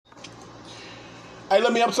Hey,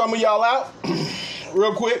 let me help some of y'all out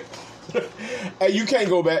real quick. Hey, you can't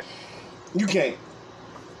go back. You can't.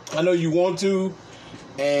 I know you want to,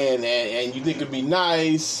 and you think it'd be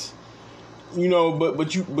nice,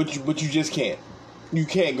 but you just can't. You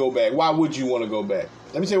can't go back. Why would you want to go back?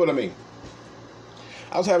 Let me tell you what I mean.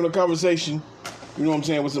 I was having a conversation,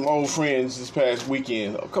 with some old friends this past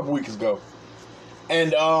weekend, a couple weeks ago.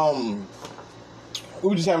 And we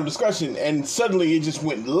were just having a discussion, and suddenly it just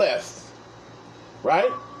went left.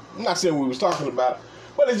 Right? I'm not saying what we was talking about,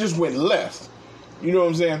 but it just went left. You know what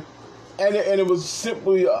I'm saying? And it was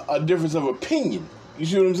simply a difference of opinion. You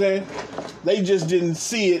see what I'm saying? They just didn't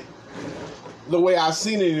see it the way I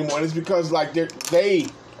seen it anymore. It's because they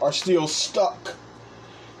are still stuck.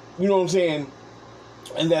 You know what I'm saying?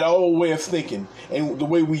 In that old way of thinking and the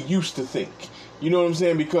way we used to think. You know what I'm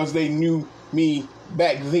saying? Because they knew me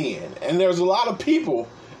back then. And there's a lot of people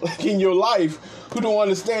in your life who don't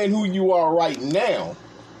understand who you are right now.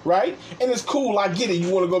 Right? And it's cool, I get it. You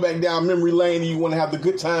want to go back down memory lane and you want to have the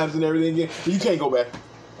good times and everything again. But you can't go back.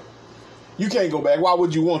 You can't go back. Why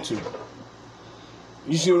would you want to?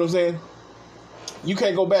 You see what I'm saying? You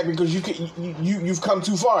can't go back because you've come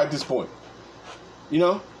too far at this point.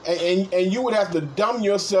 And you would have to dumb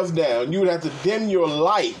yourself down. You would have to dim your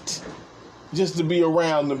light just to be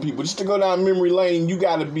around them people. Just to go down memory lane, you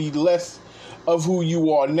got to be less of who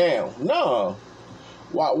you are now. No.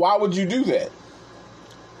 Why would you do that?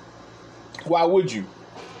 Why would you?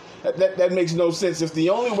 That makes no sense. If the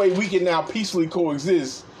only way we can now peacefully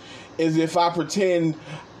coexist is if I pretend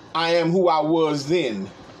I am who I was then.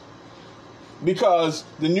 Because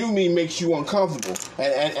the new me makes you uncomfortable.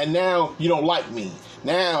 And now you don't like me.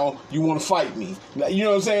 Now you want to fight me. You know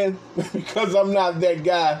what I'm saying? Because I'm not that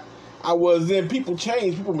guy I was then. People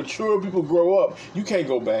change. People mature. People grow up. You can't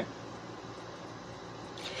go back.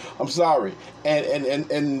 I'm sorry.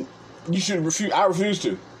 And you should refuse. I refuse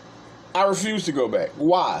to. I refuse to go back.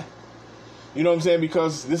 Why? You know what I'm saying?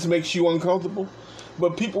 Because this makes you uncomfortable.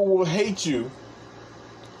 But people will hate you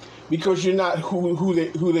because you're not who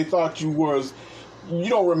they thought you was. You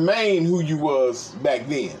don't remain who you was back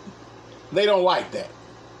then. They don't like that.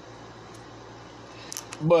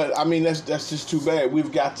 But I mean, that's just too bad.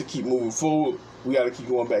 We've got to keep moving forward. We got to keep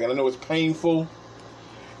going back. And I know it's painful.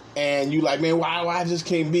 And you like, man, why I just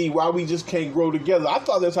can't be? Why we just can't grow together? I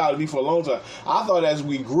thought that's how it'd be for a long time. I thought as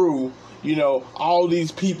we grew, all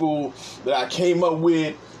these people that I came up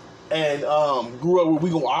with and grew up with, we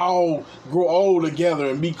gonna all grow old together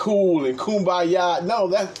and be cool and kumbaya. No,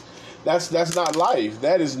 that's not life.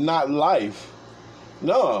 That is not life.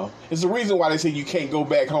 No, it's the reason why they say you can't go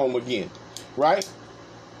back home again, right?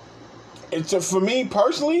 It's for me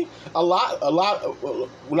personally, a lot.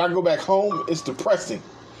 When I go back home, it's depressing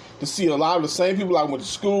to see a lot of the same people I went to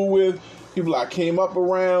school with, people I came up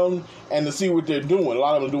around, and to see what they're doing. A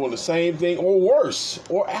lot of them are doing the same thing or worse,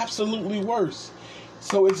 or absolutely worse.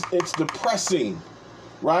 So it's depressing,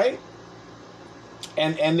 right?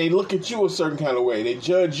 And they look at you a certain kind of way. They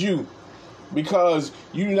judge you because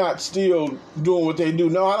you're not still doing what they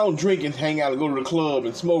do. No, I don't drink and hang out and go to the club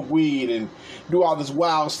and smoke weed and do all this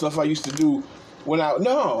wild stuff I used to do when I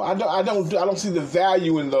don't see the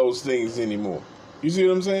value in those things anymore. You see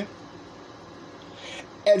what I'm saying?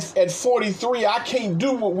 At 43, I can't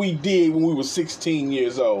do what we did when we were 16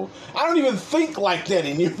 years old. I don't even think like that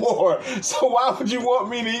anymore. So why would you want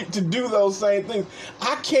me to do those same things?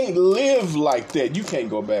 I can't live like that. You can't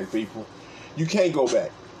go back, people. You can't go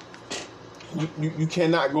back. You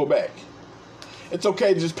cannot go back. It's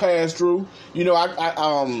okay to just pass through.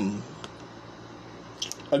 I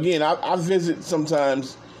visit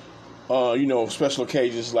sometimes, special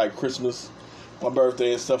occasions like Christmas, my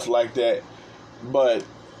birthday and stuff like that. But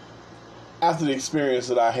after the experience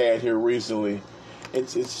that I had here recently,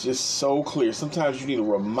 it's just so clear. Sometimes you need a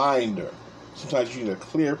reminder. Sometimes you need a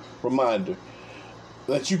clear reminder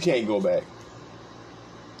that you can't go back.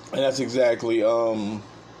 And that's exactly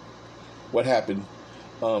what happened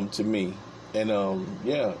to me. And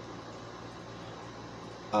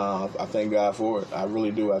I thank God for it. I really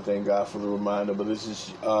do. I thank God for the reminder. But this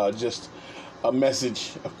is just a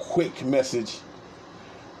message, a quick message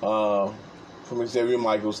from Xavier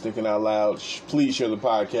Michaels, Thinking Out Loud. Please share the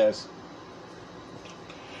podcast.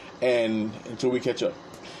 And until we catch up.